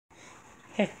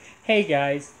Hey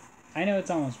guys, I know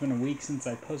it's almost been a week since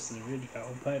I posted a video,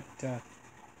 but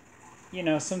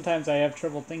sometimes I have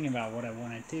trouble thinking about what I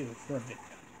want to do for a video.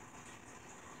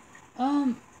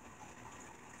 Um,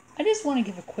 I just want to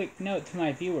give a quick note to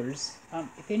my viewers.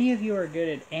 If any of you are good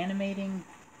at animating,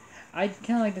 I'd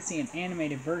kind of like to see an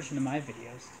animated version of my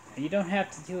videos. You don't have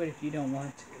to do it if you don't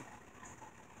want to,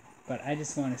 but I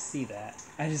just want to see that.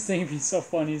 I just think it'd be so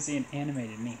funny to see an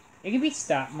animated me. It could be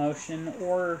stop motion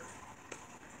or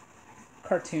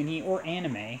cartoony or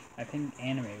anime. I think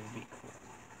anime would be cool.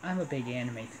 I'm a big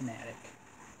anime fanatic.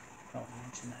 Probably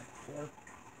mentioned that before.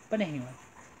 But anyway,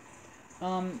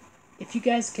 if you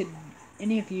guys could,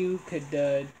 any of you could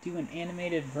do an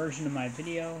animated version of my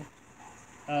video,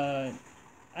 uh,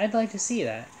 I'd like to see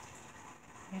that.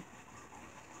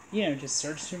 Yeah. Just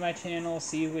search through my channel,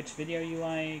 see which video you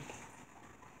like,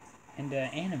 and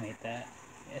animate that.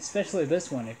 Especially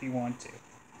this one if you want to.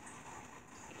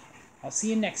 I'll see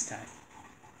you next time.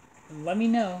 Let me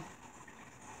know.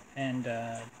 And,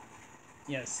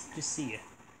 yes, just see you.